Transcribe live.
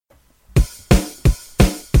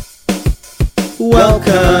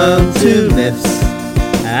Welcome to Myths.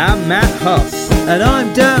 I'm Matt Huss. And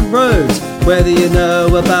I'm Dan Rhodes. Whether you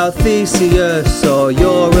know about Theseus or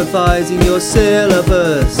you're revising your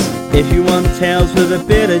syllabus, If you want tales with a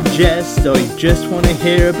bit of jest, or you just want to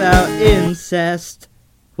hear about incest.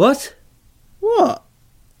 what? What?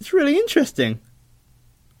 It's really interesting.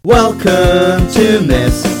 Welcome to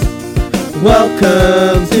Myths.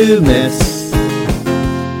 Welcome to Myths.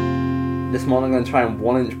 This morning I'm going to try and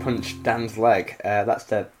 1-inch punch Dan's leg. That's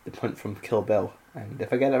the punch from Kill Bill. And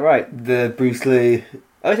if I get it right... The Bruce Lee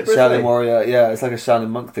Oh, is it Bruce Shaolin Lee? Warrior. Yeah, it's like a Shaolin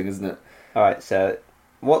monk thing, isn't it? Alright, so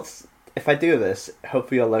if I do this,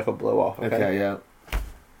 hopefully your leg will blow off. Okay, yeah.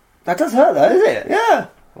 That does hurt though. Is it? Yeah.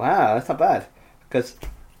 Wow, that's not bad. Because, do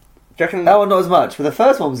you reckon... That one not as much, but the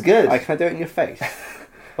first one was good. Can I do it in your face?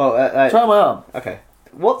 Well, Try my arm. okay.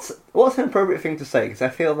 What's an appropriate thing to say? Because I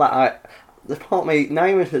feel that the part of me, now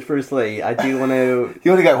you mentioned it's Bruce Lee, I do want to...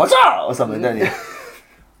 You want to go, what's up? Or something, don't you?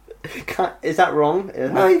 Is that wrong?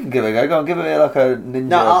 No, you can give it a go. Go on, give it like a ninja.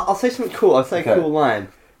 No, I'll say something cool. I'll say Okay. a cool line.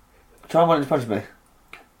 Try and 1-inch punch me.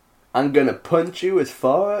 I'm gonna punch you as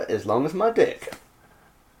far as long as my dick.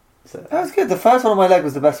 So, That was good. The first one on my leg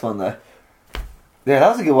was the best one though. Yeah, that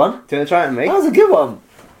was a good one. do you want to try it on me? That was a good one.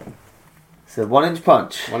 So 1-inch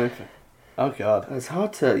punch. Oh god. It's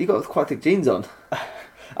hard to... You got quite thick jeans on.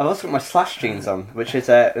 I've also got my slash jeans on, which is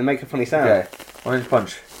they make a funny sound. Okay. 1-inch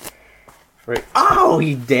punch. Ow,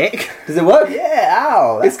 you dick! Does it work? Yeah,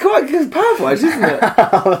 ow! It's quite good, powerful, actually, isn't it?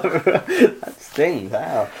 That stings,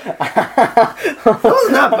 ow. It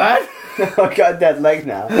wasn't that bad. I've got a dead leg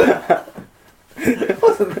now. It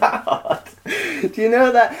wasn't that hard. Do you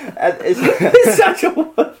know that It's such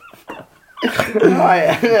a... Right,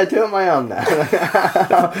 I'm going to do it on my arm now.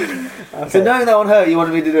 So knowing that one hurt, you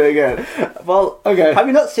wanted me to do it again? Well, Okay. have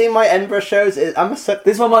you not seen my Edinburgh shows? I'm a suck.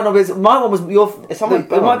 This one might not be... My one was your... It's on my It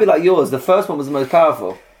bum. might be like yours. The first one was the most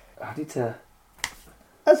powerful. I need to...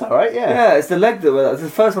 That's alright, yeah. Yeah, it's the leg that... It's the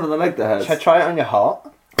first one on the leg that hurts. Should I try it on your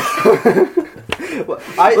heart? Well,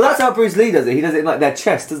 that's how Bruce Lee does it. He does it in like their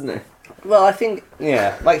chest, doesn't he? Well, I think,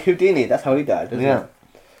 yeah, like Houdini, that's how he died, isn't Yeah.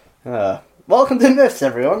 it? Welcome to Myths,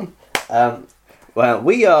 everyone.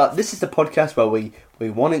 Well, this is the podcast where we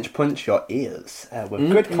 1-inch punch your ears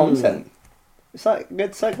with good content. Is that a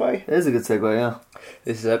good segue? It is a good segue, yeah.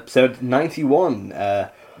 This is episode 91.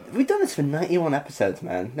 We've done this for 91 episodes,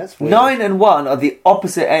 man. That's weird. 9 and 1 are the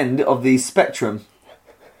opposite end of the spectrum.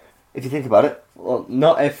 If you think about it. Well,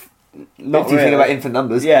 not if If you think about infant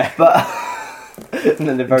numbers. Yeah. But And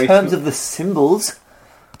then they're very in terms of the symbols...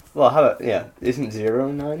 Well, how about, isn't 0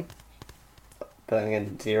 and 9? But then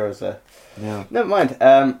again, 0's a... Yeah. Never mind.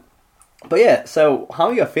 But yeah, so how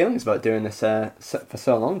are your feelings about doing this for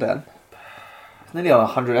so long, Dan? It's nearly on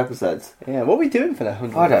 100 episodes. Yeah, what are we doing for the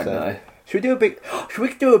 100th I don't episode? know. Should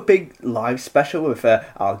we do a big live special with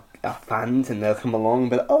our fans, and they'll come along and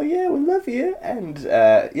be like, oh yeah, we love you, and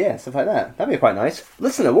stuff like that. That'd be quite nice.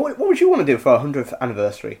 Listener, what would you want to do for our 100th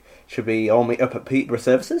anniversary? Should we all meet up at Peterborough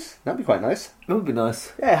Services? That'd be quite nice. It would be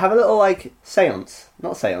nice. Yeah, have a little seance.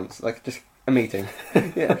 Not seance, just a meeting.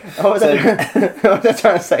 Yeah. What was I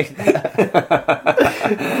trying to say?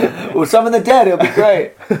 Well, summon the dead, it'll be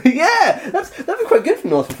great. Yeah, that'd be quite good for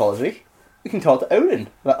Norse mythology. We can talk to Odin.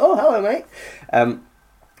 Like, oh, hello, mate.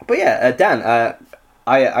 But yeah, Dan,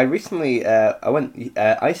 I recently, I went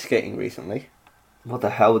ice skating recently. What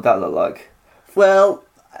the hell would that look like? Well,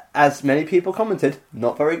 as many people commented,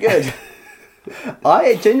 not very good.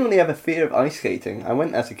 I genuinely have a fear of ice skating. I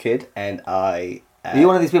went as a kid, and I... Are you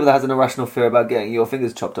one of these people that has an irrational fear about getting your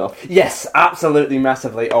fingers chopped off? Yes, absolutely,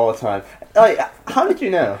 massively, all the time. How did you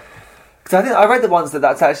know? Because I think I read the ones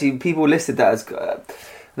that's actually people listed that as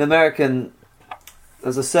an American.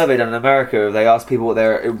 There's a survey done in America. They asked people what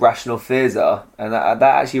their irrational fears are, and that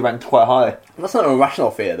actually ranked quite high. That's not a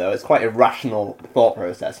rational fear, though. It's quite a rational thought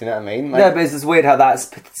process. You know what I mean? No, but it's just weird how that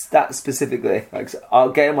specifically,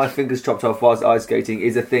 getting my fingers chopped off whilst ice skating,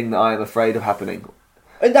 is a thing that I am afraid of happening.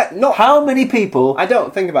 How many people? I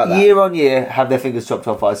don't think about that. Year on year have their fingers chopped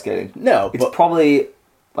off ice skating. No, it's probably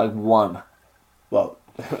one. Well,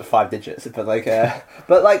 5 digits, but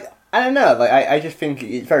I don't know. I just think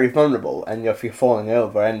it's very vulnerable, and if you're falling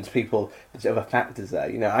over, and there's other factors there.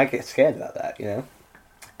 You know, I get scared about that. You know,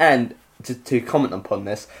 and to comment upon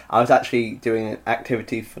this, I was actually doing an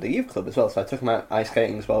activity for the youth club as well, so I took them out ice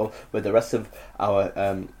skating as well with the rest of our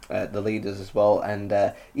the leaders as well, and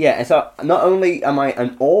and so not only am I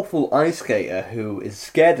an awful ice skater who is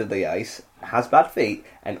scared of the ice, has bad feet,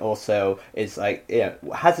 and also is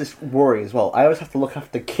has this worry as well. I always have to look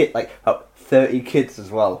after about 30 kids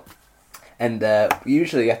as well. and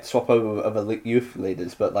usually you have to swap over with other youth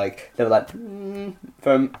leaders, but like they were like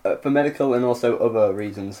for medical and also other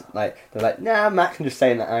reasons, like they're like, nah, Matt can just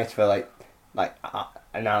stay in the ice for like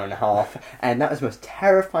an hour and a half, and that was the most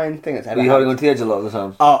terrifying thing that's ever Were you happened. holding onto the edge a lot of the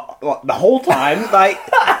time? Oh, what, the whole time, like.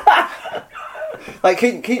 Like,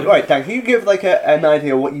 can right, Dan, can you give like an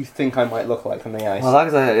idea of what you think I might look like on the ice? Well, like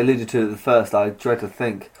as I alluded to at the first, I dread to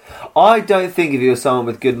think. I don't think of you as someone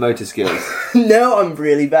with good motor skills. No, I'm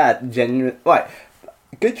really bad. Genuine, right?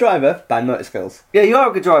 Good driver, bad motor skills. Yeah, you are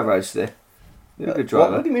a good driver, actually. You're a good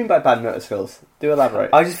driver. What do you mean by bad motor skills? Do elaborate.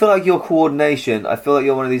 I just feel like your coordination, I feel like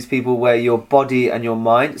you're one of these people where your body and your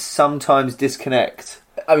mind sometimes disconnect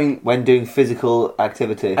I mean, when doing physical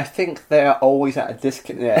activity. I think they are always at a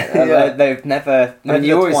disconnect. Yeah. They've never. I mean,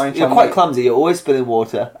 you're quite clumsy, you're always spilling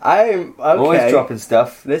water, I'm okay. always dropping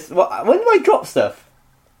stuff. This. What? When do I drop stuff?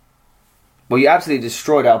 Well, you absolutely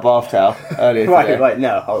destroyed our bath towel earlier Right, today. right.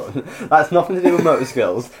 No, hold on. That's nothing to do with motor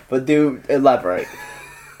skills. But do elaborate.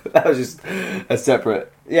 That was just a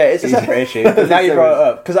separate... Yeah, it's a separate issue. But now you brought it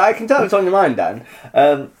up because I can tell it's on your mind, Dan.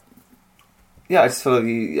 Yeah, I just feel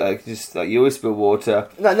like you always spill water.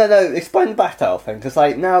 No. Explain the bath towel thing, because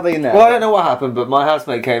like now that you know. Well, I don't know what happened, but my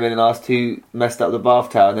housemate came in and asked who messed up the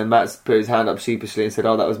bath towel, and then Matt's put his hand up sheepishly and said,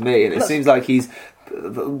 "Oh, that was me." And it seems like you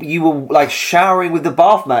were like showering with the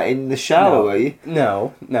bath mat in the shower, were you?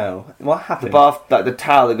 No. What happened? The bath, like the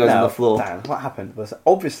towel that goes on the floor. Dan, what happened was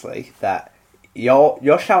obviously that your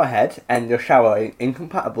shower head and your shower are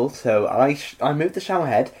incompatible. So I moved the shower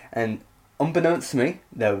head, and unbeknownst to me,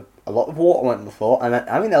 there a lot of water went on the floor, and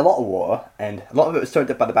I mean a lot of water, and a lot of it was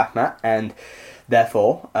soaked up by the bath mat, and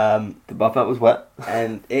therefore The bath mat was wet.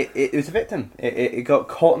 and it was a victim. It got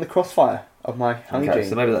caught in the crossfire of my hygiene. Okay,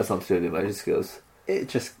 so maybe that's not to do with your motor skills. It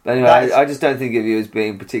just Anyway, I just don't think of you as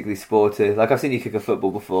being particularly sporty. Like, I've seen you kick a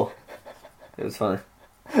football before. It was funny.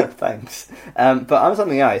 Thanks. But I was on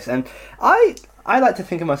the ice, and I like to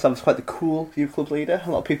think of myself as quite the cool youth club leader.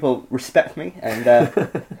 A lot of people respect me, and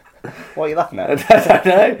what are you laughing at? I don't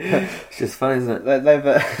know. It's just fun, isn't it?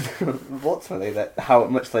 They've ultimately how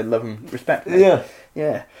much they love and respect me.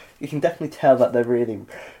 Yeah. You can definitely tell that they really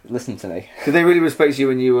listen to me. Did they really respect you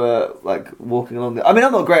when you were like walking along the... I mean,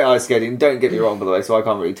 I'm not great at ice skating, don't get me wrong, by the way, so I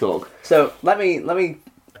can't really talk. So let me.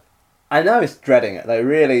 I know I was dreading it. Like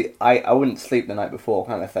really, I wouldn't sleep the night before,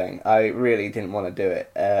 kind of thing. I really didn't want to do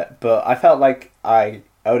it, but I felt like I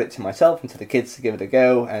owed it to myself and to the kids to give it a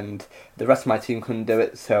go, and the rest of my team couldn't do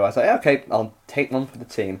it. So I was like, okay, I'll take one for the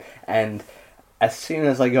team. And as soon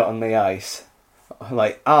as I got on the ice,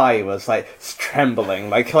 like I was like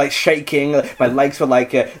trembling, like shaking. My legs were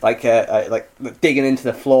like digging into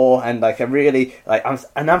the floor, and like I really like I'm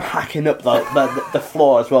hacking up the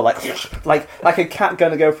floor as well, like a cat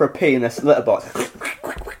gonna go for a pee in this litter box.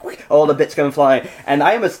 All the bits going flying, and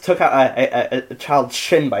I almost took out a child's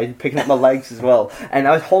shin by picking up my legs as well. And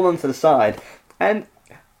I was holding on to the side, and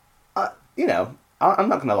I'm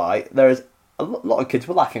not gonna lie, there is. A lot of kids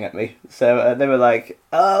were laughing at me, so they were like,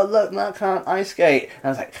 "Oh, look, Matt can't ice skate." And I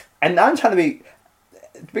was like, and I'm trying to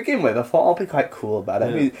begin with, I thought I'll be quite cool about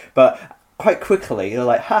it, Yeah. but quite quickly they're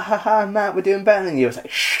like, "Ha ha ha, Matt, we're doing better than you." I was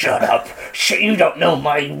like, "Shut up! You don't know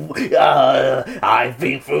my. I've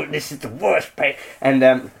been through. This is the worst pain."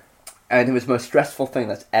 And it was the most stressful thing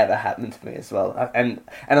that's ever happened to me as well. And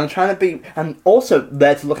I'm trying to be... I'm also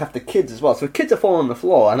there to look after kids as well. So kids are falling on the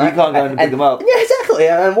floor. And You can't go and pick them up. Yeah, exactly.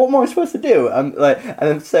 And what am I supposed to do? And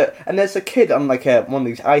there's a kid on like one of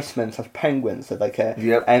these icemen / penguins. So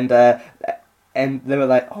Yep. And they were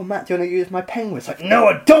like, "Oh, Matt, do you want to use my penguin?" It's like, "No,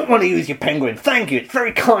 I don't want to use your penguin. Thank you. It's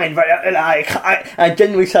very kind." But I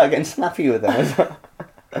genuinely started getting snappy with them as well.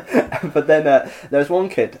 But then there was one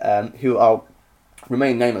kid who I'll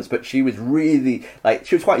remain nameless, but she was really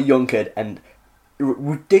she was quite a young kid and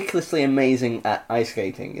ridiculously amazing at ice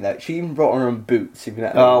skating. You know, she even brought her own boots. If you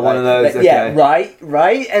know, Oh, one of those. Okay. Yeah,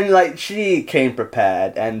 right. And she came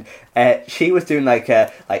prepared, and she was doing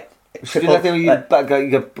She did that thing where you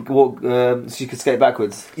could walk, so you could skate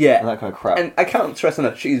backwards. Yeah. And that kind of crap. And I can't stress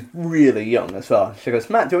enough, she's really young as well. She goes,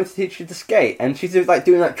 "Matt, do you want me to teach you to skate?" And she's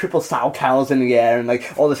doing triple sow cows in the air and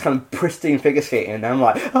all this kind of pristine figure skating. And I'm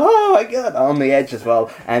like, "Oh my god!" on the edge as well.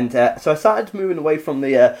 And so I started moving away from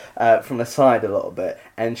the side a little bit,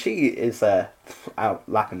 and she is out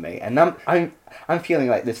lapping me, and I'm feeling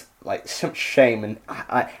like this, some shame and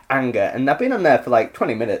anger, and I've been on there for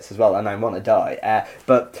 20 minutes as well, and I want to die.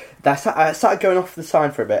 But I started going off the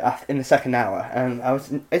side for a bit in the second hour, and I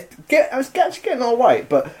was actually getting all right.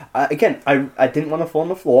 But again, I didn't want to fall on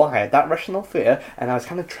the floor. I had that rational fear, and I was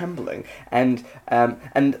kind of trembling, and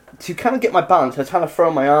to kind of get my balance, I was kind of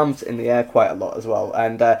throwing my arms in the air quite a lot as well.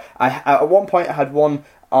 And at one point, I had one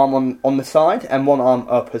arm on the side and one arm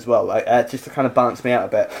up as well, like just to kind of balance me out a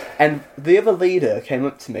bit. And the other leader came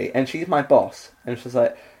up to me, and she's my boss, and she was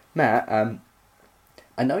like, "Matt,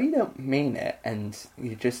 I know you don't mean it, and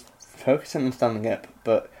you're just focusing on standing up,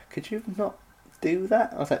 but could you not do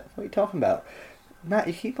that?" I was like, "What are you talking about, Matt?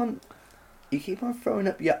 You keep on throwing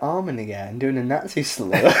up your arm in the air and doing a Nazi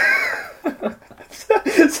salute." I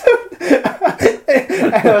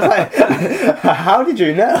was like, "How did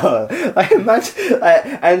you know?" Like, imagine,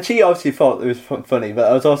 and she obviously thought it was funny,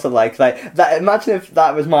 but I was also like that. Imagine if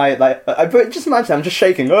that was my just imagine I'm just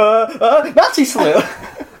shaking, Nazi salute.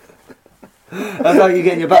 That's how you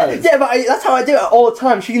get in your balance. Yeah, but that's how I do it all the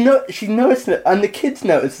time. She noticed it, and the kids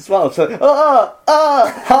noticed as well. So,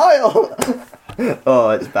 Heil! Oh,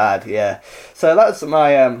 it's bad. Yeah. So that's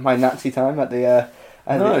my my Nazi time at the.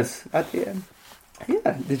 Nice.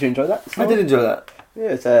 Yeah. Did you enjoy that? I did enjoy that. Yeah.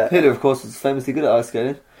 It's, Hitler, of course, was famously good at ice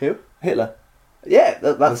skating. Who? Hitler. Yeah.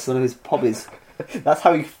 That's That's one of his hobbies. that's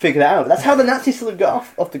how he figured it out. That's how the Nazi salute got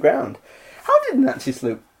off the ground. How did the Nazi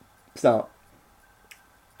salute start?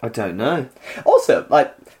 I don't know. Also,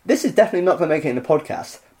 this is definitely not going to make it in the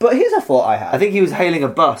podcast. But here's a thought I had. I think he was hailing a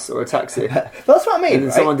bus or a taxi, But that's what I mean. and then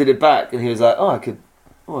right? someone did it back, and he was like, "Oh, I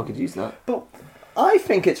could use that." But I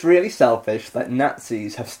think it's really selfish that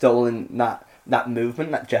Nazis have stolen that movement,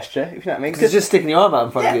 that gesture, if you know what I mean. Because it's just sticking your arm out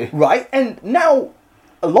in front of you. Right, and now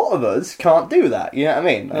a lot of us can't do that, you know what I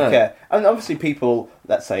mean? Like, Yeah. and obviously people,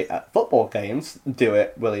 let's say, at football games, do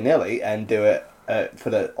it willy-nilly and do it for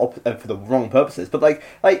the wrong purposes. But,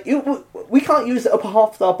 we can't use the upper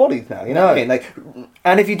half of our bodies now, you know what I mean? Like,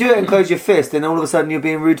 And if you do it and close your fist, then all of a sudden you're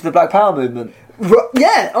being rude to the Black Power movement.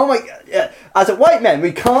 yeah, oh my god, yeah. As a white man,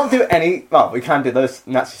 we can't do we can't do those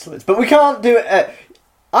Nazi salutes, but we can't do it.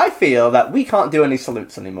 I feel that we can't do any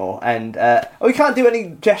salutes anymore, and we can't do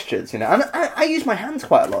any gestures, you know. And I use my hands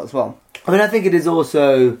quite a lot as well. I mean, I think it is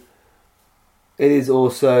also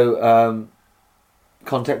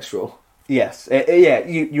contextual. Yes, yeah,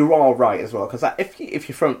 you're all right as well, because if you're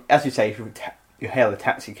from, as you say, if you hail a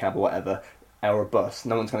taxi cab or whatever, or a bus,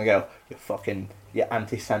 no one's going to go, you're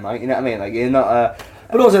anti-Semite, you know what I mean? Like, you're not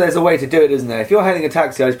But also there's a way to do it, isn't there? If you're hailing a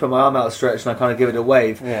taxi, I just put my arm out stretched and I kind of give it a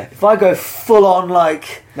wave. Yeah. If I go full on,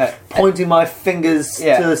 No. pointing my fingers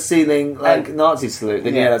Yeah. to the ceiling like And- Nazi salute,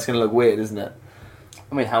 then Yeah. that's going to look weird, isn't it?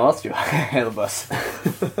 I mean, how else do you hail a bus?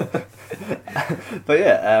 But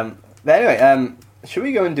yeah, but anyway, should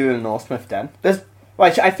we go and do a North Smith Den?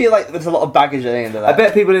 I feel like there's a lot of baggage at the end of that. I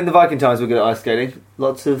bet people in the Viking times were good at ice skating.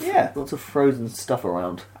 Lots of frozen stuff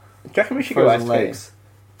around. Do you reckon we should go ice Frozen skating? lakes.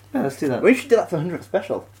 Yeah, let's do that. We should do that for the 100th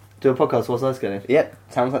special. Do a podcast whilst ice skating. Yep,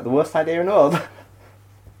 sounds like the worst idea in the world.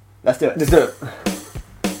 Let's do it. Let's do it.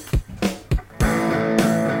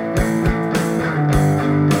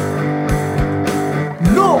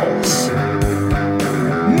 Norse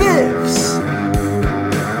myths.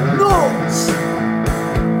 Norse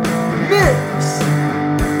myths.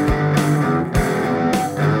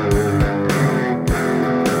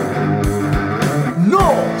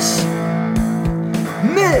 Norse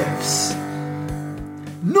myths.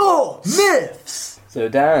 Norse myths. So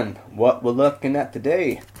Dan, what we're looking at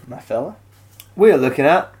today, my fella? We are looking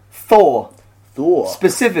at Thor. Thor.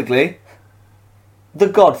 Specifically, the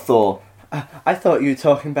god Thor. I thought you were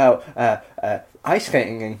talking about ice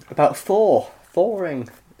skating, about Thor. Thoring.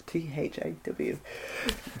 THAW.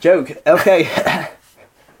 Joke. Okay.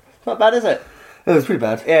 Not bad, is it? It was pretty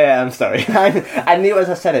bad. Yeah, I'm sorry. I knew as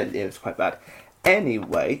I said it was quite bad.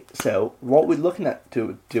 Anyway, so what we're looking at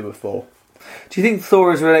to do with Thor. Do you think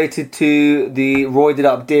Thor is related to the roided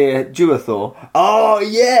up deer Duathor? Oh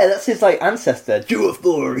yeah, that's his ancestor,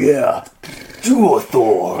 Duathor. Yeah,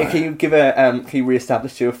 Duathor. Yeah, can you give can you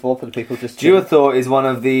re-establish Duathor for the people just? Duathor is one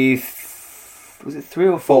of the was it 3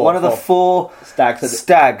 or 4? Four, One of the four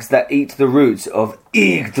stags that eat the roots of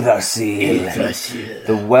Yggdrasil,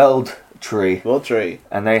 the Weld tree. Weld tree.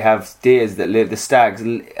 And they have deers that live. The stags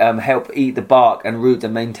help eat the bark and root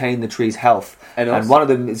and maintain the tree's health. And And, also- one of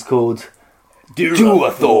them is called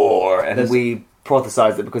Duathor, and we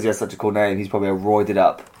prophesise that because he has such a cool name, he's probably a roided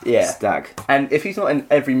up stag. And if he's not in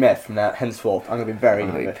every myth from now henceforth, I'm going to be very I'm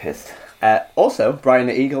going to be pissed. Also, Brian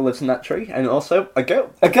the Eagle lives in that tree, and also a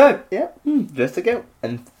goat. A goat. Yeah, just a goat.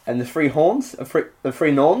 And the three horns, the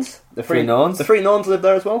three Norns. The Three Norns? The three Norns live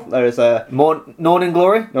there as well. There is Norn in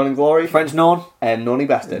glory. Norn in Glory, French Norn. and Norny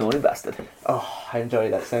Bastard. Norny bastard. Oh, I enjoy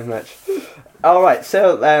that so much. Alright,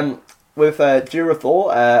 so with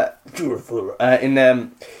Duathor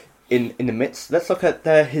in the midst, let's look at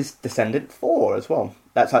his descendant Thor as well.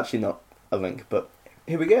 That's actually not a link, but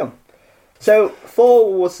here we go. So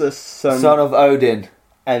Thor was the son Son of Odin.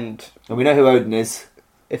 and And we know who Odin is.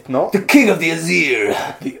 If not, The king of the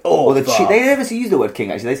Azir. the Or the Orthodox. chief. They never use the word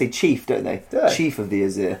king, actually. They say chief, don't they? Do they? Chief of the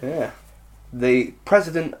Azir. Yeah. The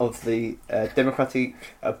president of the Democratic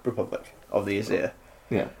Republic of the Azir.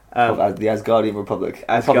 Yeah. Um, Of the Asgardian Republic.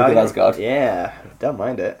 Republic of Asgard. Yeah, don't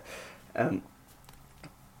mind it.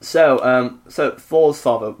 So Thor's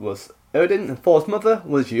father was Odin, and Thor's mother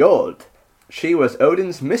was Jord. She was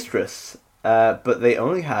Odin's mistress, but they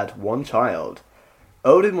only had one child.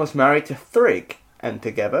 Odin was married to Frigg, and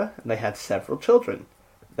together they had several children.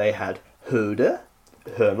 They had Huda,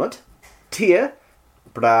 Hermod, Tyr,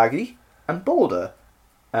 Bragi, and Balder,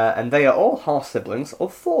 and they are all half-siblings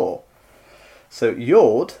of Thor. So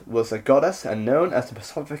Jord was a goddess and known as the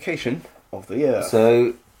personification of the earth.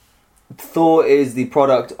 So, Thor is the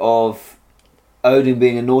product of Odin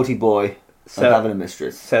being a naughty boy and having a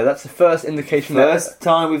mistress. So that's the first indication. First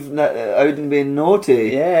time we've Odin being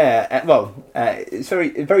naughty. It's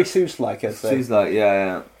very Zeus-like, I'd say. She's like,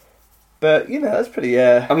 yeah. But that's pretty.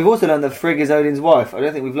 And we've also learned that Frigg is Odin's wife. I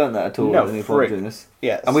don't think we've learned that at all. No, in the Frigg. doing this.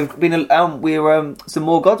 Yes. And we've been we're some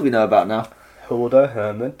more gods we know about now. Hulda,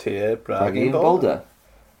 Hermod, Tyr, Bragi, and and Balder.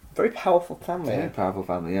 Very powerful family. Very powerful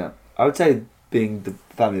family. Yeah, I would say being the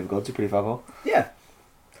family of gods are pretty powerful. Yeah.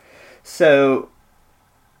 So,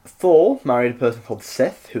 Thor married a person called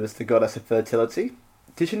Sif, who was the goddess of fertility.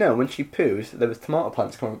 Did you know when she poos, there was tomato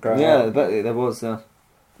plants growing Yeah, out? but there was.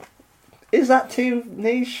 Is that too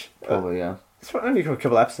niche? Probably, yeah. It's only a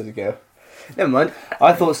couple episodes ago. Never mind.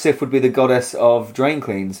 I thought Sif would be the goddess of drain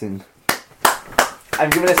cleans. And I'm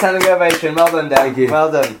giving a standing ovation. Well done, Dave. Thank you.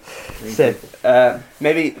 Well done. Sif.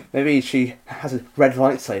 Maybe she has a red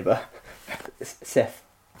lightsaber. Sif.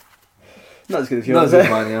 Not as good as yours. not as good as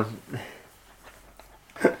mine,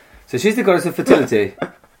 yeah. So she's the goddess of fertility.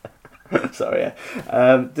 Sorry,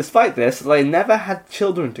 yeah. Despite this, they never had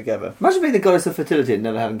children together. Imagine being the goddess of fertility and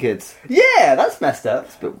never having kids. Yeah, that's messed up.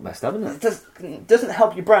 It's a bit messed up, isn't it? Doesn't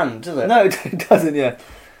help your brand, does it? No, it doesn't, yeah.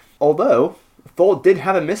 Although, Thor did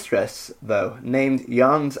have a mistress, though, named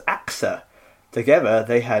Jarn's Axa. Together,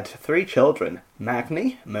 they had 3 children,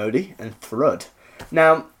 Magni, Modi, and Thrud.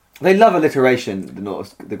 Now, They love alliteration,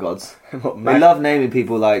 the gods. They love naming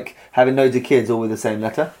people, like, having loads of kids all with the same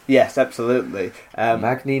letter. Yes, absolutely.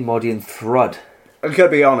 Magni, Modi, and Thrud. I've got to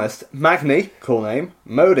be honest. Magni, cool name.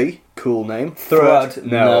 Modi, cool name. Thrud,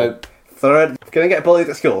 no. Thrud, gonna get bullied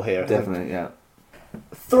at school here. Definitely, yeah.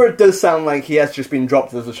 Thrud does sound like he has just been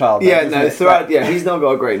dropped as a child. Yeah, doesn't no, it? Thrud, yeah, he's not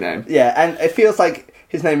got a great name. Yeah, and it feels like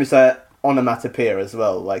his name is onomatopoeia as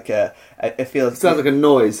well. Like, it feels... It sounds like a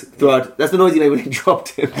noise. Thrud. That's the noise he made when he dropped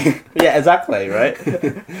him. Yeah, exactly, right?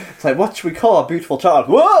 It's like, what should we call our beautiful child?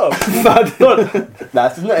 Whoa! Thrud!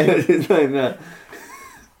 That's his name. That's his name, yeah.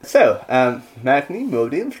 So, Magni,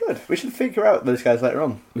 Modi, and Thrud. We should figure out those guys later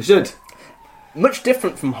on. We should. Much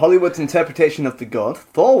different from Hollywood's interpretation of the god,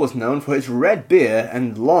 Thor was known for his red beard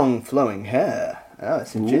and long flowing hair. Oh,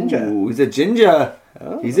 it's a ginger. Ooh, he's a ginger.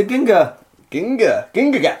 Oh. He's a ginger.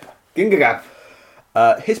 Gingagap. Gingagap.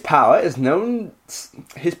 His power is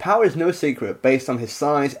no secret based on his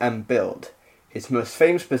size and build. His most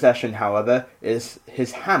famous possession, however, is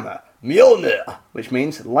his hammer, Mjolnir, which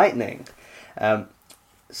means lightning.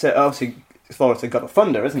 So obviously, Thor is the god of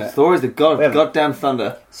thunder, isn't it? Thor is the god Yeah. of goddamn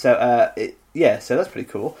thunder. So so that's pretty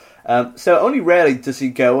cool. So only rarely does he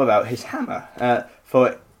go about his hammer.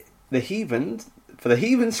 For the heathen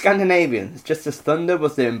Scandinavians, just as thunder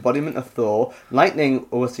was the embodiment of Thor, lightning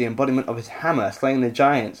was the embodiment of his hammer, slaying the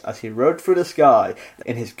giants as he rode through the sky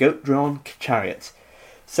in his goat-drawn chariot.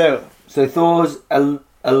 So Thor's a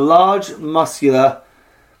large, muscular,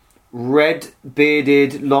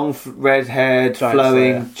 red-bearded, long, red-haired, Giant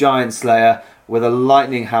flowing slayer. giant slayer with a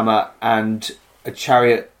lightning hammer and a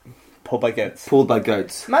chariot pulled by goats. pulled by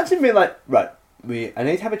goats. Imagine being like, right, I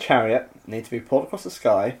need to have a chariot, need to be pulled across the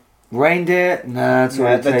sky. Reindeer? Nah, it's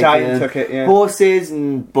already The taken. giant took it, yeah. Horses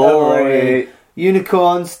and boring. Alright.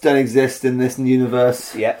 Unicorns don't exist in this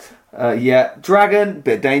universe. Yet. Yeah. Dragon,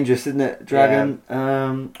 bit dangerous, isn't it? Dragon.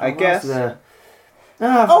 I what guess. else is there?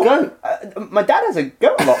 Goat. My dad has a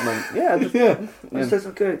goat allotment. Yeah, Yeah. There's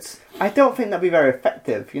some goats. I don't think that'd be very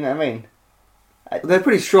effective. You know what I mean? They're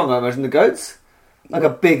pretty strong, I imagine, the goats. Like a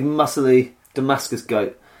big, muscly Damascus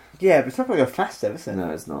goat. Yeah, but it's not going to go faster, is it?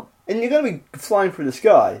 No, it's not. And you're going to be flying through the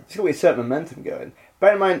sky. There's going to be a certain momentum going.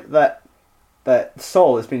 Bear in mind that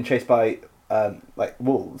Saul has been chased by like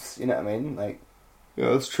wolves. You know what I mean? Like,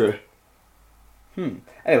 Yeah, that's true.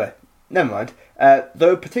 Anyway, never mind.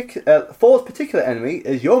 Thor's particular enemy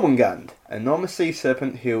is Jormungand, an enormous sea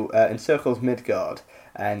serpent who encircles Midgard.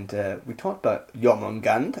 And we talked about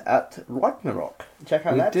Jormungand at Ragnarok. Check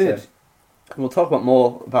out We that did. episode. We'll talk about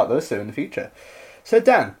more about those two in the future. So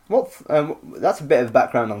Dan, that's a bit of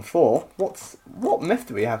background on Thor. What myth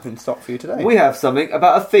do we have in stock for you today? We have something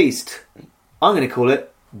about a feast. I'm going to call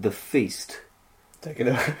it the feast. Take it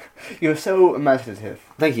away. You're so imaginative.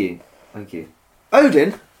 Thank you.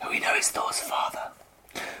 Odin, who we know is Thor's father,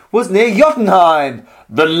 was near Jotunheim,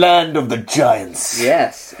 the land of the giants.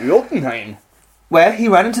 Yes, Jotunheim. Where he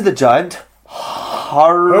ran into the giant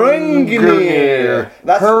Hrungnir.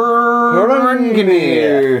 That's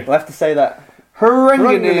Hrungnir. We'll have to say that.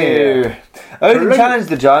 Hrungnir. Odin challenged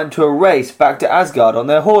the giant to a race back to Asgard on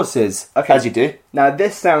their horses. Okay. As you do. Now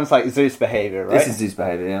this sounds like Zeus behaviour, right? This is Zeus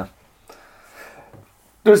behaviour, yeah.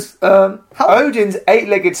 Because Odin's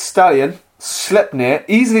 8-legged stallion, Sleipnir,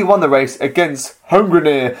 easily won the race against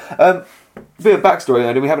Hrungnir. Bit of backstory,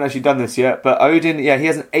 Odin. We haven't actually done this yet, but Odin, he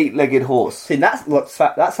has an 8-legged horse. See,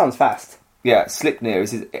 that sounds fast. Yeah, Sleipnir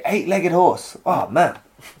is his 8-legged horse. Oh, man.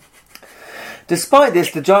 Despite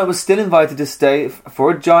this, the giant was still invited to stay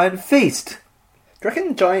for a giant feast. Do you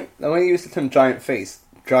reckon when you use the term giant feast,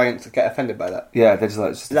 giants get offended by that? Yeah, they're just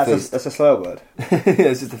like, it's just a feast. That's a slur word. Yeah,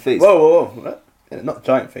 it's just a feast. Whoa. Not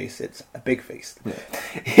giant feast, it's a big feast. Yeah.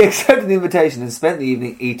 He accepted the invitation and spent the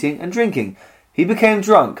evening eating and drinking. He became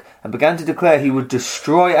drunk and began to declare he would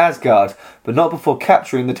destroy Asgard, but not before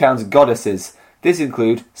capturing the town's goddesses. This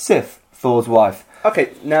include Sif, Thor's wife.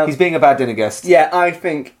 Okay, now... He's being a bad dinner guest. Yeah, I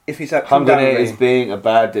think if he's like... Hrungnir is being a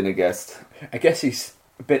bad dinner guest. I guess he's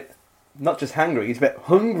a bit... Not just hungry, he's a bit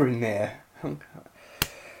hungry there.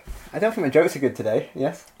 I don't think my jokes are good today,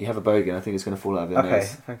 yes? You have a bogan, I think it's going to fall out of your Okay,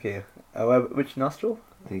 nose. thank you. Which nostril?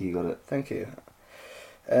 I think you got it. Thank you.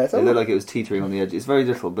 It looked like it was teetering on the edge. It's very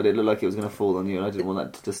little, but it looked like it was going to fall on you, and I didn't want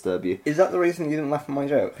that to disturb you. Is that the reason you didn't laugh at my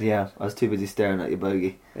joke? Yeah, I was too busy staring at your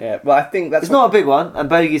bogey. Yeah, well, I think that's... It's not a big one, and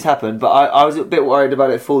bogeys happen, but I was a bit worried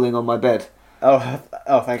about it falling on my bed. Oh, thank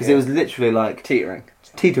you. Because it was literally like... teetering.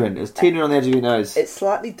 Teetering. It was teetering on the edge of your nose. It's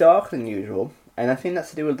slightly darker than usual, and I think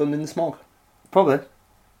that's to do with London smog. Probably.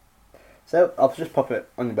 So, I'll just pop it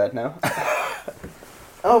on your bed now.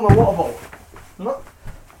 Oh, my water bowl.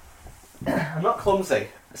 I'm not clumsy.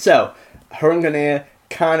 So, Hrungnir,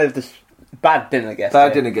 kind of this bad dinner guest.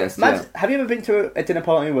 Bad dinner guest, yeah. Have you ever been to a dinner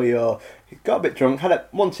party where you got a bit drunk, had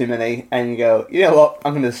one too many, and you go, you know what,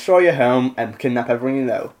 I'm going to destroy your home and kidnap everyone you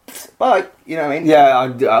know. Bye. You know what I mean? Yeah,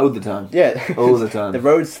 all the time. Yeah. All the time. The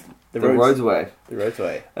road's away. The road's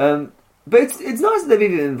away. But it's nice that they've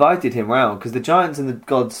even invited him round, because the giants and the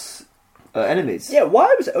gods are enemies. Yeah,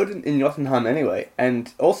 why was Odin in Jotunheim anyway? And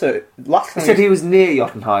also, last time... He said he was near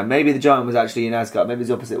Jotunheim. Maybe the giant was actually in Asgard. Maybe it's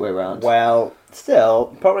the opposite way around. Well,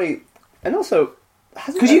 still, probably... And also...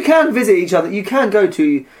 Because you can visit each other. You can go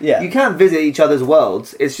to... Yeah. You can visit each other's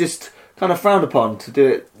worlds. It's just kind of frowned upon to do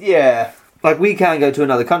it. Yeah. Like, we can go to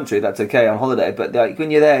another country. That's okay on holiday. But like,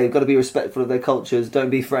 when you're there, you've got to be respectful of their cultures. Don't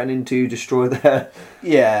be threatening to destroy their...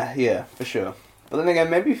 Yeah, for sure. But then again,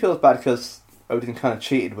 maybe he feels bad because Odin kind of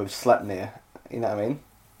cheated with Sleipnir. You know what I mean?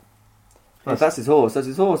 Well, that's his horse. That's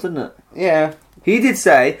his horse, isn't it? Yeah. He did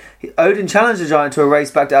say Odin challenged the giant to a race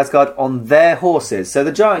back to Asgard on their horses. So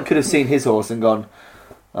the giant could have seen his horse and gone,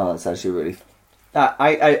 oh, that's actually really...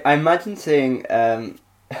 I imagine seeing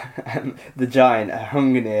the giant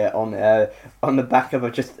Hrungnir on the back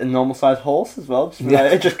of just a normal sized horse as well.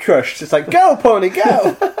 Just crushed. It's like, go pony,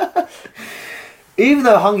 go! Even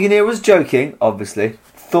though Hrungnir was joking, obviously,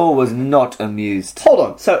 Thor was not amused. Hold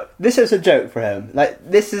on. So this is a joke for him. Like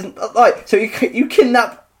this isn't like so you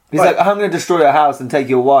kidnap. He's like, I'm going to destroy your house and take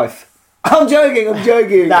your wife. I'm joking. I'm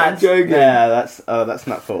joking. Yeah, that's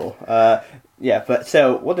not cool. Yeah, but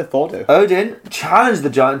so what did Thor do? Odin challenged the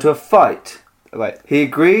giant to a fight. Wait, he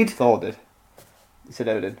agreed. Thor did. You said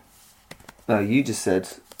Odin. No, you just said,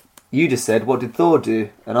 what did Thor do?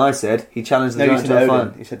 And I said, he challenged the giant to a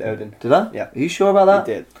fight. You said Odin. Did I? Yeah. Are you sure about that?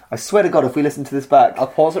 You did. I swear to God, if we listen to this back... I'll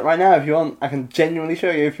pause it right now if you want. I can genuinely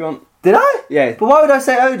show you if you want. Did I? Yeah. But why would I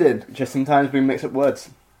say Odin? Just sometimes we mix up words.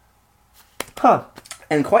 Huh.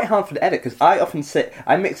 And quite hard for the edit, because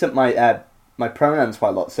I mix up my pronouns quite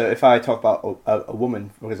a lot. So if I talk about a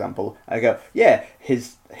woman, for example, I go, yeah,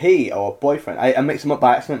 he or boyfriend. I mix them up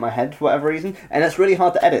by accident in my head for whatever reason, and that's really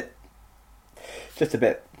hard to edit. Just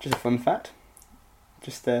a fun fact.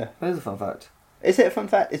 That is a fun fact. Is it a fun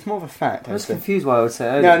fact? It's more of a fact. I was confused why I would say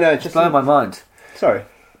Odin. No, it's just blowing my mind. Sorry.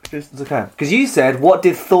 It's okay. Because you said, what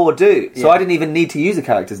did Thor do? So I didn't even need to use a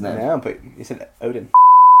character's name. No, but you said Odin.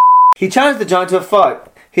 He challenged the giant to a fight.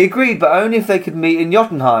 He agreed, but only if they could meet in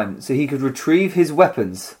Jotunheim, so he could retrieve his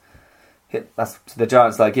weapons. The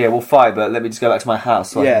giant's like, yeah, we'll fight, but let me just go back to my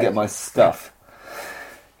house so I can get my stuff.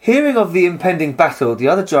 Hearing of the impending battle, the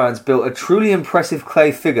other giants built a truly impressive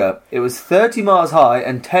clay figure. It was 30 miles high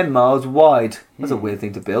and 10 miles wide. That's a weird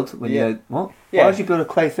thing to build. When you know, what? Yeah. Why would you build a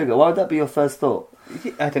clay figure? Why would that be your first thought?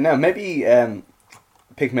 I don't know. Maybe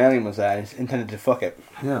Pygmalion was there and intended to fuck it.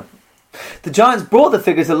 Yeah. The giants brought the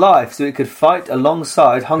figure to life so it could fight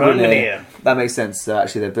alongside Hrungnir. That makes sense.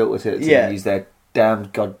 Actually, they built it to use their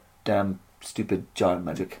goddamn stupid giant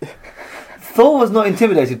magic. Thor was not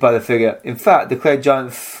intimidated by the figure. In fact, the clay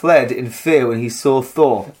giant fled in fear when he saw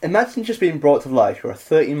Thor. Imagine just being brought to life. You're a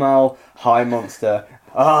 30-mile high monster.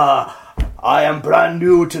 I am brand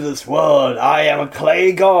new to this world. I am a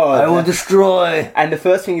clay god. I will destroy. And the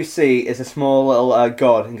first thing you see is a small little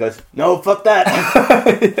god and goes, no, fuck that.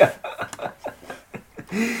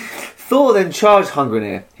 Thor then charged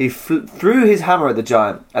Hrungnir. He threw his hammer at the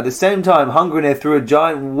giant. At the same time, Hrungnir threw a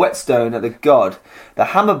giant whetstone at the god. The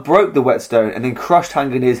hammer broke the whetstone and then crushed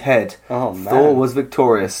Hrungnir's head. Oh, man. Thor was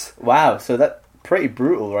victorious. Wow, so that's pretty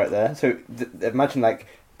brutal right there. So imagine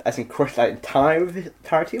as in crushed the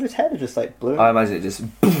entirety of his head, or just blew him? I imagine it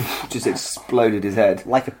just exploded his head.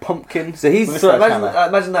 Like a pumpkin. So he's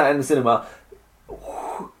imagine that in the cinema.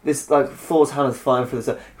 This Thor's hammer's flying through the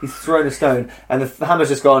sun. He's thrown a stone, and the hammer's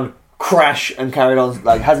just gone crash and carried on.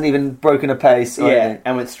 Hasn't even broken a pace. Or anything.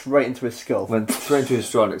 And went straight into his skull. Went straight into his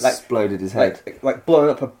skull and exploded his head. Like blowing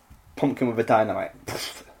up a pumpkin with a dynamite.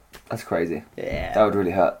 That's crazy. Yeah, that would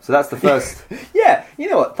really hurt. So that's the first. Yeah, you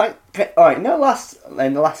know what? All right. In the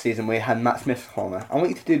last season we had Matt Smith's corner. I want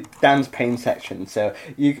you to do Dan's pain section. So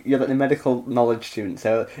you're like the medical knowledge student.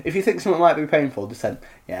 So if you think something might be painful, just say,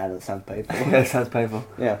 "Yeah, that sounds painful." Yeah, it sounds painful.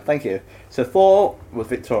 Yeah, thank you. So Thor was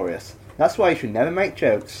victorious. That's why you should never make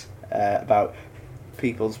jokes about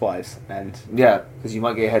people's wives. And yeah, because you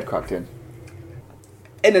might get your head cracked in.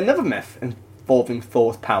 In another myth involving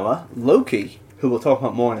Thor's power, Loki, who we'll talk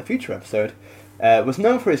about more in a future episode, was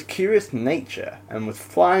known for his curious nature and was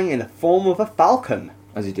flying in the form of a falcon.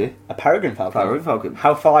 As he did? A peregrine falcon. Peregrine falcon.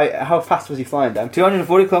 How fast was he flying, Dan?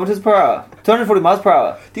 240 kilometres per hour. 240 miles per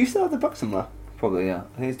hour. Do you still have the book somewhere? Probably, yeah.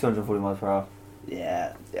 I think it's 240 miles per hour.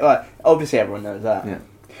 Yeah. Well, obviously everyone knows that. Yeah.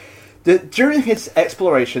 During his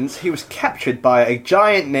explorations, he was captured by a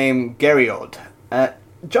giant named Geryod.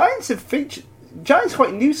 Giants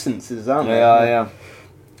quite nuisances, aren't they? Yeah.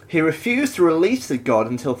 He refused to release the god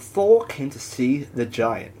until Thor came to see the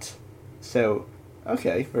giant. So,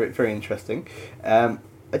 okay, very, very interesting. I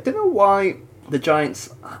don't know why the giants...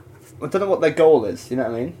 I don't know what their goal is, you know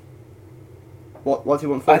what I mean? What do you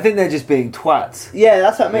want for... I think they're just being twats. Yeah,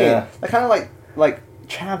 that's what I mean. Yeah. They're kind of like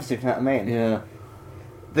chavs, if you know what I mean. Yeah.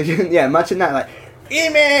 Yeah, imagine that, "Hey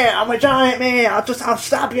man, I'm a giant man, I'll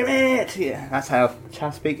stop you, man." Yeah, that's how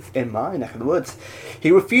chavs speak in my neck of the woods.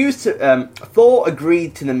 He refused to, Thor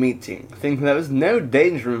agreed to the meeting, thinking there was no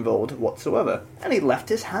danger involved whatsoever, and he left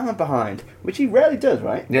his hammer behind, which he rarely does,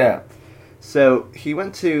 right? Yeah. So, he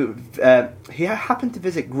went to, he happened to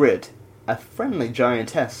visit Grid, a friendly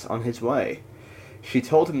giantess, on his way. She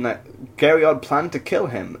told him that Geryod planned to kill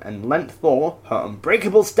him, and lent Thor her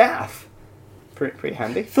unbreakable staff. Pretty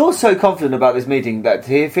handy. Thor's so confident about this meeting that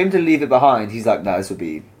for him to leave it behind, he's like, "No, this would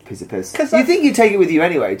be a piece of piss." You think you'd take it with you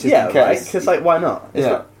anyway, just in case? Because why not? It's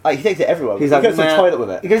not he takes it everywhere. He goes to the toilet with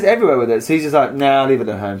it. He goes everywhere with it, so he's just like, "Nah, I'll leave it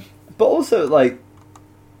at home." But also,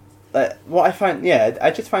 what I find, I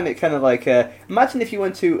just find it kind of imagine if you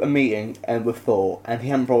went to a meeting with Thor and he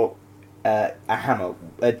hadn't brought a hammer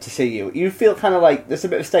to see you. You feel kind of there's a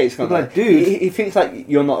bit of status going on. Dude, he thinks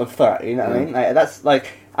you're not a threat. You know what I mean? That's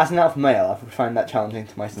as an alpha male, I would find that challenging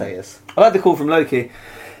to my status. I like the call from Loki.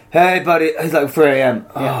 "Hey, buddy," he's like 3 a.m.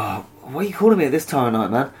 Yeah. "Oh, what are you calling me at this time of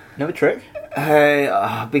night, man?" No trick. "Hey,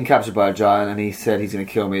 I've been captured by a giant, and he said he's going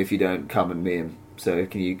to kill me if you don't come and meet him. So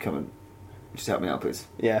can you come and just help me out, please?"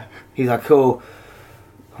 Yeah. He's like, "Cool.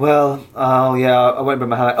 Well, oh yeah, I won't bring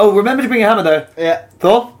my hammer. Oh, remember to bring your hammer though." Yeah.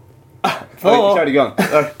 Thor. Thor. It's already gone.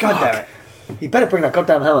 God damn it! You better bring that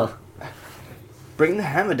goddamn hammer. Bring the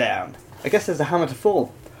hammer down. I guess there's a hammer to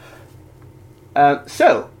fall.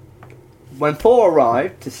 So, when Thor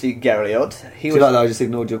arrived to see Geryod, he was... like that? I just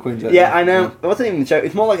ignored your queen joke. Yeah, I know. It wasn't even a joke.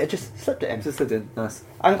 It's more like I just slipped it in. Just slipped in. Nice.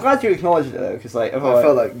 I'm glad you acknowledged it though, because I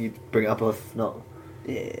felt like you'd bring it up if not.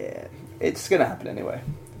 Yeah, it's gonna happen anyway.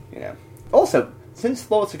 You know. Also, since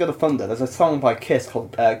Thor's a God of Thunder, there's a song by Kiss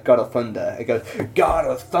called God of Thunder. It goes, "God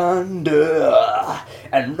of Thunder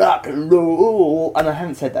and rock and roll," and I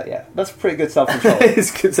haven't said that yet. That's pretty good self-control. It's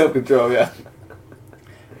good self-control, yeah.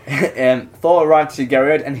 Thor arrived to see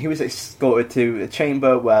Geryod, and he was escorted to a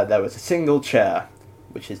chamber where there was a single chair,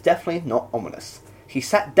 which is definitely not ominous. He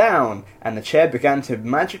sat down, and the chair began to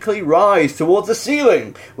magically rise towards the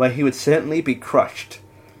ceiling, where he would certainly be crushed.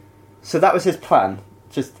 So that was his plan.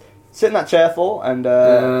 Just sit in that chair, Thor, and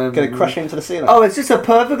gonna crush into the ceiling. Oh, it's just a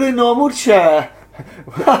perfectly normal chair.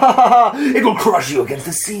 It will crush you against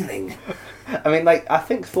the ceiling. I mean, like, I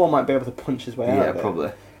think Thor might be able to punch his way out of it. Yeah,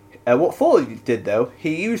 probably. What Thor did, though,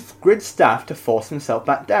 he used Grid's staff to force himself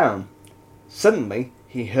back down. Suddenly,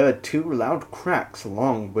 he heard 2 loud cracks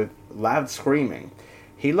along with loud screaming.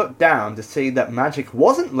 He looked down to see that magic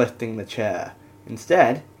wasn't lifting the chair.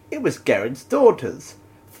 Instead, it was Gerard's daughters.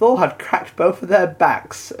 Thor had cracked both of their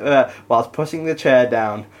backs whilst pushing the chair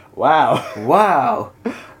down. Wow. Wow.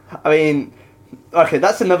 I mean, okay,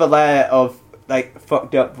 that's another layer of, like,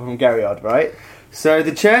 fucked up from Gerard, right? So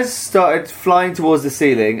the chairs started flying towards the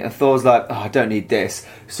ceiling, and Thor's like, "Oh, I don't need this."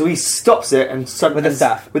 So he stops it and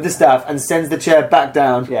With the staff, and sends the chair back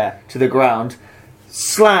down Yeah. to the ground.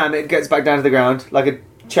 Slam! It gets back down to the ground like a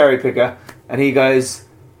cherry picker, and he goes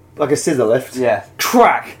like a scissor lift. Yeah.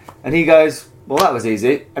 Crack! And he goes, "Well, that was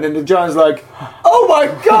easy." And then the giant's like, "Oh my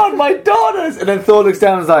god, my daughters!" And then Thor looks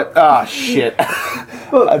down and is like, "Ah, shit."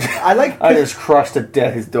 Well, I like... I just crushed to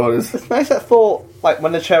death his daughters. It's nice that Thor, like,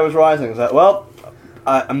 when the chair was rising, was like, well,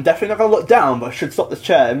 I'm definitely not going to look down, but I should stop this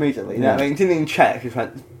chair immediately. You know what I mean? He didn't even check. He just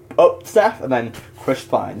went up staff and then crushed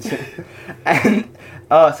spines. And,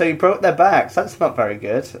 so he broke their backs. That's not very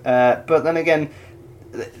good. But then again,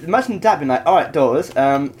 imagine Dad being like, alright, daughters,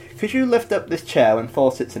 could you lift up this chair when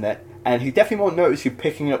Thor sits in it? And he definitely won't notice you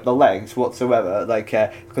picking up the legs whatsoever, like,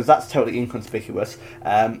 because that's totally inconspicuous.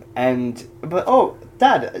 But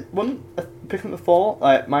Dad, wouldn't picking up the Thor,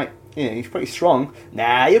 like, he's pretty strong.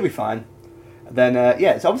 Nah, you'll be fine. Then,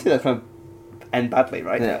 it's obviously that's going to end badly,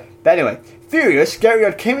 right? Yeah. But anyway, furious,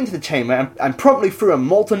 Gerard came into the chamber and promptly threw a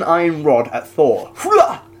molten iron rod at Thor.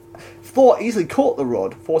 Thor easily caught the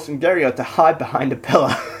rod, forcing Gerard to hide behind a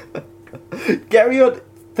pillar. Gerard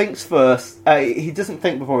thinks first. He doesn't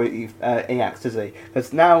think before he acts, does he?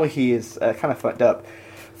 Because now he is kind of fucked up.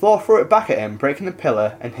 Thor threw it back at him, breaking the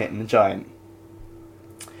pillar and hitting the giant.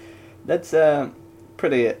 That's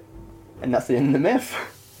pretty... And that's the end of the myth.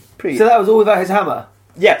 Pretty... So that was all about his hammer?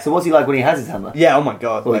 Yeah. So what's he like when he has his hammer? Yeah, oh my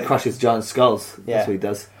god. Well, he crushes giant skulls. Yeah. That's what he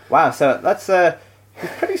does. Wow, so that's...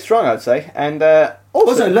 he's pretty strong, I'd say. And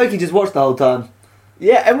Also, Loki just watched the whole time.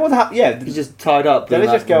 Yeah, and what happened? Yeah. He's just tied up. Did he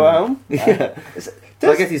just go home? Yeah.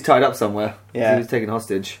 So I guess he's tied up somewhere. Yeah. He was taken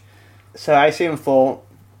hostage. So I assume Thor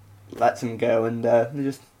lets him go and they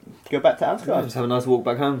just go back to Asgard. Just have a nice walk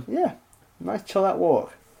back home. Yeah, nice chill out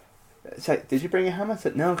walk. It's like, did you bring a hammer? I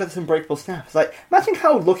said, no, I've got this unbreakable staff. It's like, imagine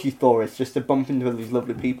how lucky Thor is just to bump into these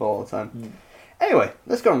lovely people all the time. Anyway,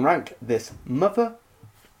 let's go and rank this Mother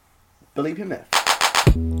Believe Your Myth.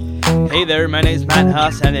 Hey there, my name's Matt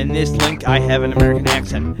Huss, and in this link I have an American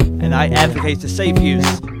accent, and I advocate the safe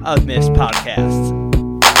use of myths podcasts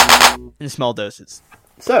in small doses.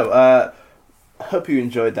 So, I hope you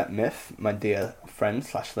enjoyed that myth, my dear friend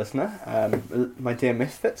 / listener, my dear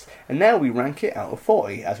misfits. And now we rank it out of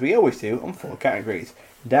 40, as we always do, on 4 categories.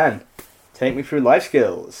 Dan, take me through life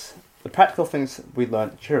skills, the practical things we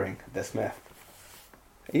learned during this myth.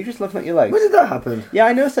 Are you just looking at your legs? When did that happen? Yeah,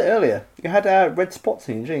 I noticed it earlier. You had red spots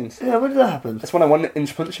in your jeans. Yeah, when did that happen? That's when I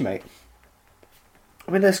 1-inch punch you, mate.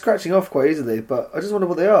 I mean, they're scratching off quite easily, but I just wonder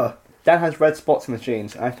what they are. Dan has red spots in his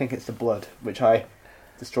jeans. I think it's the blood, which I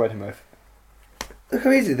destroyed him with. Look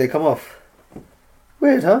how easy they come off.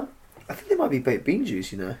 Weird, huh? I think they might be baked bean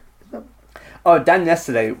juice, you know. Oh, Dan,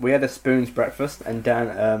 yesterday, we had a spoon's breakfast, and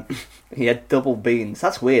Dan, he had double beans.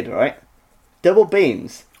 That's weird, right? Double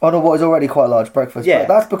beans. Oh no, what is already quite a large breakfast. Yeah.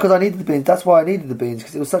 But that's because I needed the beans. That's why I needed the beans,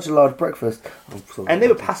 because it was such a large breakfast. And they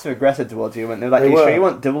were passive aggressive towards you, weren't they? Like, They are you were. sure you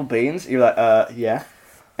want double beans? You're like, yeah.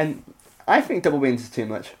 And I think double beans is too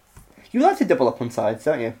much. You like to double up on sides,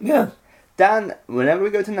 don't you? Yeah. Dan, whenever we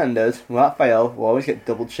go to Nando's, without fail, we'll always get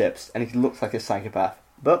double chips, and he looks like a psychopath.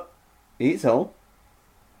 But, he eats all.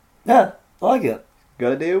 Yeah, I like it.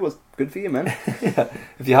 Gotta do what's good for you, man. Yeah.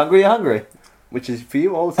 If you're hungry, you're hungry. Which is for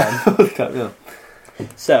you all the time. Yeah.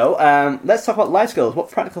 So, let's talk about life skills. What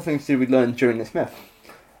practical things did we learn during this myth?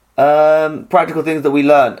 Practical things that we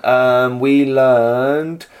learned. We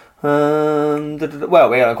learned quite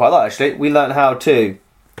a lot, actually. We learned how to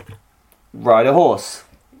ride a horse.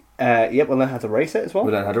 Yep, we learned how to race it as well.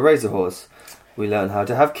 We learned how to raise a horse. We learned how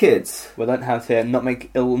to have kids. We learned how to not make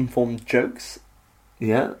ill-informed jokes.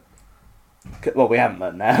 Yeah. Well, we haven't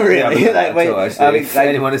learned that, really. If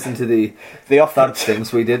anyone listened to the off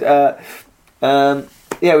things we did.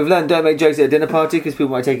 We've learned don't make jokes at a dinner party because people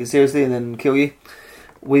might take it seriously and then kill you.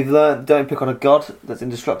 We've learned don't pick on a god that's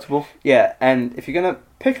indestructible. Yeah, and if you're going to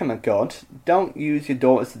pick on a god, don't use your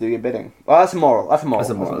daughters to do your bidding. Well, that's a moral. That's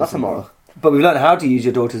a moral. But we've learned how to use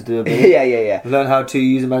your daughters to do a bidding. Yeah. We've learned how to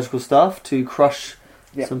use a magical staff to crush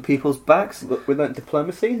some people's backs. We learned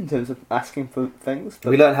diplomacy in terms of asking for things.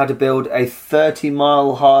 We learned how to build a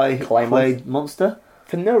 30-mile high clay monster.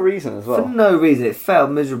 For no reason as well. For no reason, it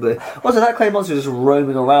failed miserably. Also, that clay monster is just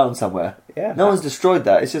roaming around somewhere. Yeah. No one's destroyed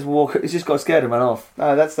that. It's just It's just got scared and ran off.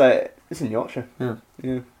 No, that's it's in Yorkshire.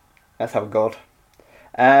 Yeah. That's how God.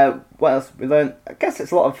 What else we learned? I guess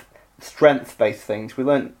it's a lot of strength-based things. We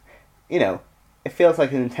learned, it feels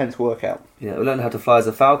like an intense workout. Yeah, we learned how to fly as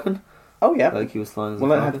a falcon. Oh yeah. Like he was flying as a We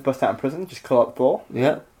learned how to falcon. bust out of prison, just call out the floor.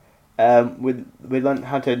 Yeah. We learned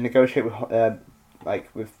how to negotiate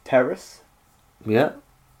with terrorists Yeah.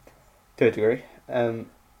 to a degree.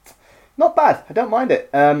 Not bad. I don't mind it.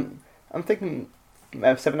 I'm thinking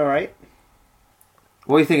 7 or 8.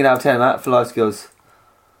 What are you thinking out of 10, Matt, for life skills?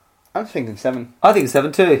 I'm thinking 7. I think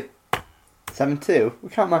 7 too. 7-2. We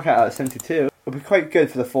can't mark out at 72. It'll be quite good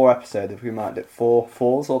for the 4 episode if we marked it 4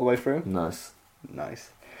 4s all the way through. Nice.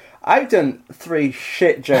 Nice. I've done 3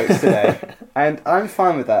 shit jokes today, and I'm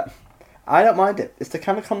fine with that. I don't mind it. It's the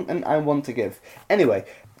kind of content I want to give. Anyway,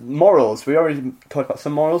 morals. We already talked about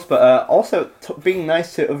some morals, but also being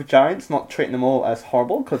nice to other giants, not treating them all as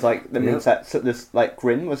horrible, because that means that this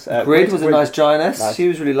Grin was. Grid was a nice giantess. Nice. She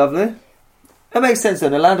was really lovely. That makes sense though.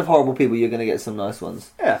 In a land of horrible people, you're going to get some nice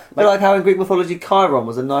ones. Yeah, But like how in Greek mythology, Chiron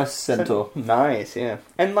was a nice centaur. Nice, yeah.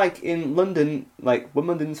 And in London,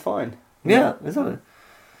 Wimbledon's fine. Yeah, exactly.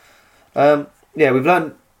 We've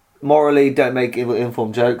learned morally don't make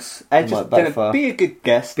ill-informed jokes. And It just might backfire. be a good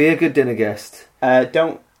guest. Be a good dinner guest.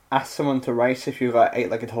 Don't ask someone to race if you've got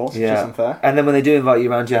 8-legged horse. It's just unfair. And then when they do invite you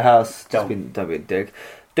around to your house, Don't be a dick.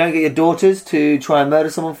 Don't get your daughters to try and murder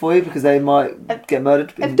someone for you because they might get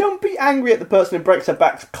murdered. And don't be angry at the person who breaks their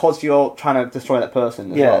back because you're trying to destroy that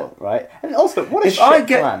person as well, right? And also, what a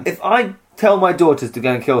plan. If I tell my daughters to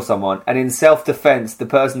go and kill someone, and in self-defense, the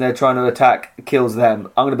person they're trying to attack kills them,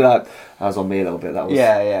 I'm going to be like, that was on me a little bit. That was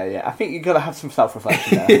Yeah. I think you've got to have some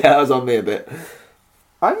self-reflection there. yeah, that was on me a bit.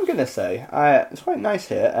 I'm going to say, it's quite nice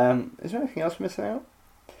here. Is there anything else we're missing out?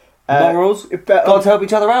 Morals. Gods help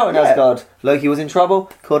each other out in Asgard. Loki was in trouble,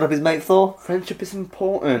 called up his mate Thor. Friendship is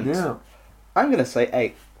important. Yeah. I'm going to say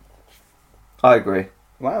 8. I agree.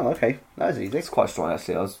 Wow, okay. That was easy. It's quite strong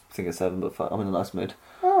actually. I was thinking 7, but I'm in a nice mood.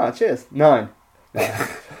 Ah, cheers. 9.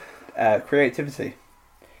 Creativity.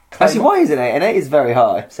 Actually, why is it 8? And 8 is very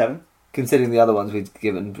high. 7. Considering the other ones we've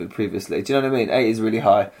given previously. Do you know what I mean? 8 is really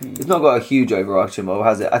high. It's not got a huge overarching model,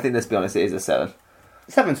 has it? I think, let's be honest, it is a 7.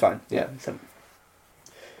 7's fine. Yeah. 7.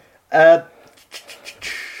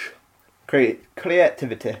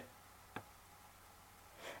 Creativity.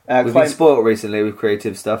 We've been spoiled recently with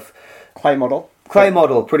creative stuff. Clay model. Clay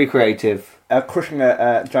model, pretty creative. Crushing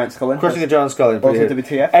a giant skull in. Crushing a giant skull in. Also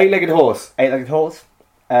WTF. 8-legged horse. 8-legged horse.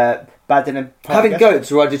 Bad dinner. Having goats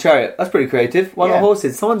to ride your chariot. That's pretty creative. Why Yeah. not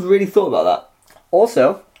horses? Someone's really thought about that.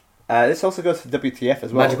 Also, this also goes for WTF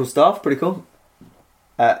as well. Magical staff, pretty cool.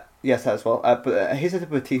 Yes, that as well. But here's a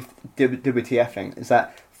WTF thing: is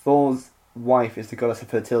that Thor's wife is the goddess of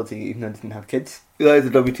fertility, even though he didn't have kids. That is a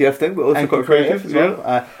WTF thing, but also And quite creative as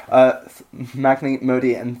well. Magni,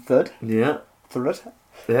 Modi, and Thud. Yeah. Thud.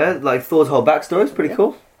 Yeah, like Thor's whole backstory is pretty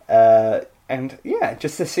cool. And yeah,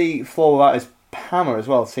 just to see Thor without his hammer as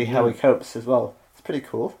well, see how he copes as well. It's pretty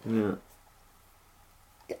cool. Yeah.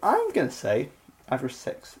 I'm gonna say either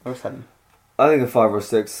 6 or 7. I think a 5 or a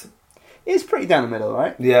 6. It's pretty down the middle,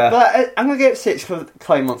 right? Yeah. But I'm gonna give it 6 for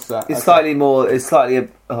Clay Monster. It's slightly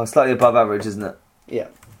above average, isn't it? Yeah.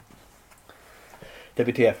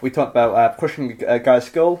 WTF. We talked about crushing a guy's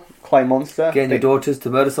skull, Clay Monster. Getting your daughters to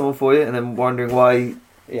murder someone for you and then wondering why you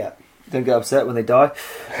Yeah. don't get upset when they die.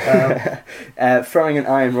 Throwing an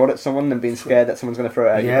iron rod at someone and being scared that someone's going to throw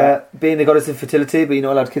it at you. Yeah. Being the goddess of fertility, but you're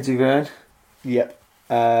not allowed kids of your own. Yep.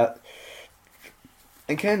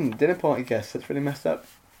 Again, dinner party guest. That's really messed up.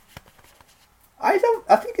 I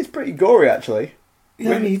think it's pretty gory, actually.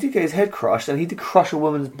 Yeah, I mean, he did get his head crushed, and he did crush a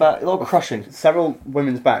woman's back. A lot of crushing. Several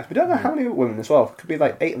women's backs. We don't know how many women as well. Could be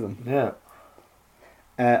like 8 of them.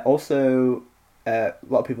 Yeah. Also, a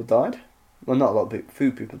lot of people died. Well, not a lot of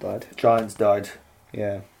food people died. Giants died.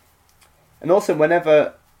 Yeah. And also,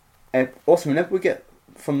 whenever we get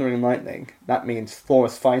thunder and lightning, that means Thor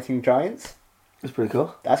is fighting giants. That's pretty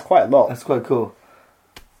cool. That's quite a lot. That's quite cool.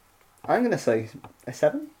 I'm going to say a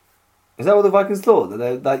 7. Is that what the Vikings thought?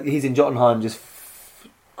 That he's in Jotunheim just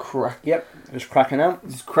Yep, just cracking out.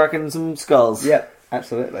 just cracking some skulls. Yep,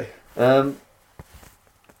 absolutely. Um,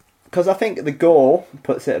 Because I think the gore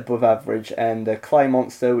puts it above average, and the Clay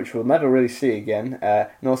Monster, which we'll never really see again, and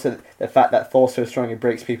also the fact that Thor's so strong he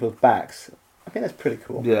breaks people's backs. I think that's pretty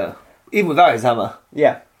cool. yeah. Even without his hammer.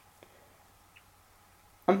 Yeah.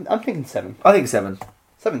 I'm thinking 7. I think 7.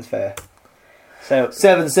 7's fair. So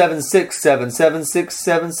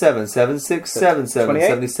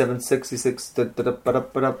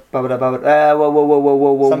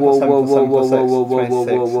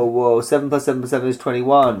Whoa. 7 plus 7 plus 7 is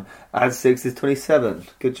 21. Add 6 is 27.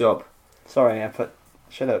 Good job. Sorry,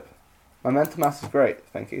 shut up. My mental maths is great,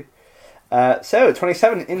 thank you. So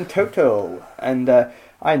 27 in total, and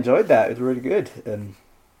I enjoyed that. It was really good. It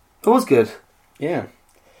was good. Yeah.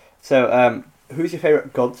 So, who's your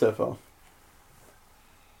favourite god so far?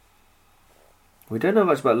 We don't know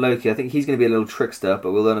much about Loki. I think he's going to be a little trickster,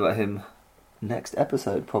 but we'll learn about him next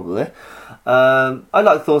episode, probably. I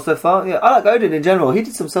like Thor so far. Yeah, I like Odin in general. He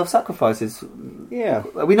did some self-sacrifices. Yeah.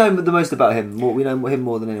 We know the most about him. We know him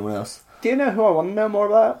more than anyone else. Do you know who I want to know more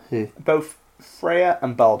about? Who? Both Freya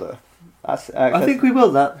and Balder. That's, I think we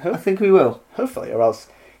will, I think we will. Hopefully, or else,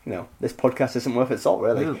 this podcast isn't worth its salt,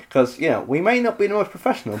 really. Because, we may not be the most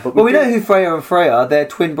professional, but... Well, we know who Freya and Freya are. They're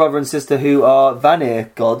twin brother and sister who are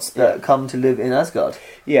Vanir gods that come to live in Asgard.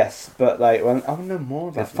 Yes, but, I want to know more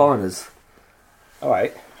about They're foreigners.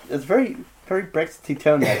 Alright. There's a very, very Brexity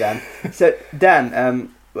tone there, Dan. So,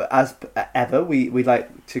 Dan, as ever, we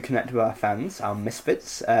like to connect with our fans, our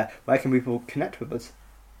misfits. Where can people connect with us?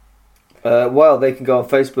 Well, they can go on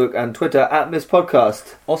Facebook and Twitter at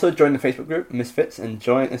MissPodcast. Also, join the Facebook group Misfits and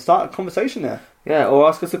start a conversation there. Yeah, or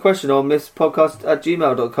ask us a question on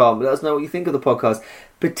misspodcast@gmail.com. Let us know what you think of the podcast,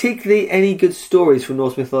 particularly any good stories from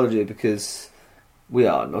Norse mythology, because we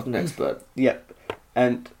are not an expert. Yep,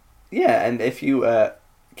 and if you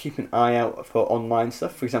keep an eye out for online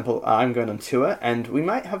stuff. For example, I'm going on tour, and we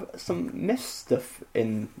might have some myth stuff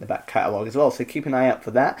in the back catalogue as well. So keep an eye out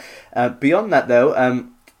for that. Beyond that, though.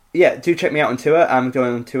 Do check me out on tour. I'm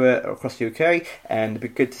going on tour across the UK, and it'd be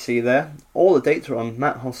good to see you there. All the dates are on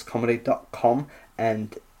matthosscomedy.com,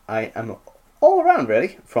 and I am all around,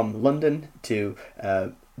 really, from London to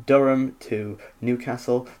Durham to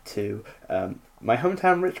Newcastle to my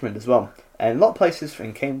hometown Richmond as well. And a lot of places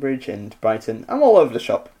in Cambridge and Brighton. I'm all over the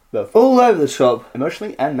shop. Both. All over the shop.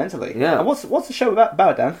 Emotionally and mentally. Yeah. And what's the show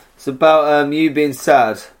about, Dan? It's about you being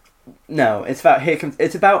sad. No, it's about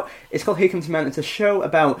it's called Here Comes the Man. It's a show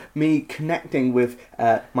about me connecting with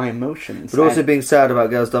my emotions. But also being sad about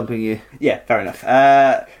girls dumping you. Yeah, fair enough.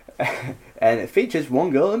 And it features one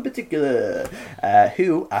girl in particular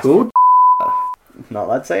who asked for... Not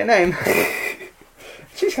allowed to say her name.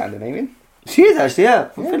 She's Scandinavian. She is actually, yeah,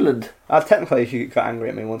 from Finland. Technically, she got angry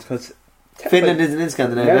at me once because... Finland isn't in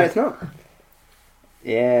Scandinavia. No, it's not.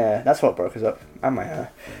 Yeah, that's what broke us up. And my hair.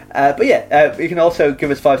 But yeah, you can also give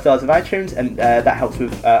us 5 stars of iTunes, and that helps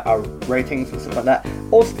with our ratings and stuff like that.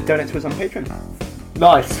 Also, donate to us on Patreon.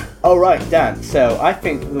 Nice. Alright, Dan, so I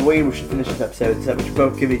think the way we should finish this episode is that we should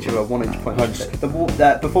both give each other a 1-inch punch.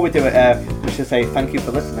 Before we do it, we should say thank you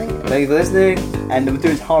for listening. Thank you for listening. And we'll do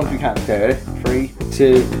as hard as we can. Okay, ready? 3,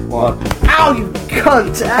 2, 1. Ow, you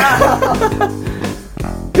cunt! Ow!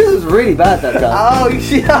 This was really bad that time.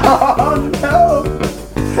 Oh, no!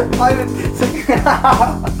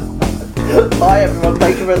 Bye, everyone.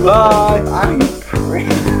 Thank you for listening. Bye. I'm crazy.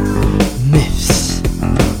 Myths.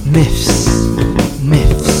 Myths. Myths.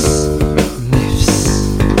 Myths.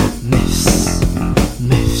 Myths. Myths.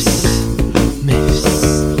 Myths. Myths. Myths.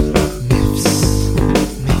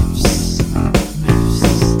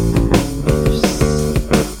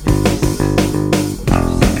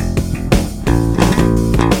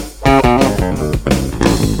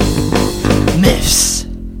 Myths.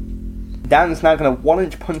 Dan's now going to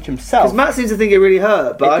 1-inch punch himself. Because Matt seems to think it really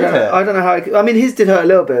hurt, but I don't know how. I mean, his did hurt a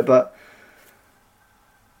little bit, but.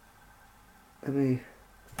 Let me.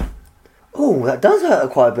 Oh, that does hurt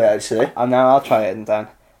quite a bit, actually. And now I'll try it, Dan.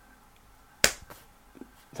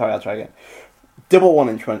 Sorry, I'll try again. Double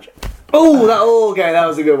 1-inch punch. Oh, okay, that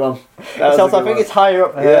was a good one. I think it's higher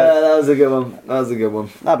up here. Yeah, that was a good one.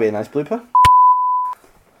 That'd be a nice blooper.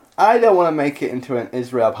 I don't want to make it into an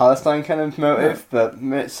Israel-Palestine kind of motive, but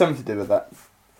it's something to do with that.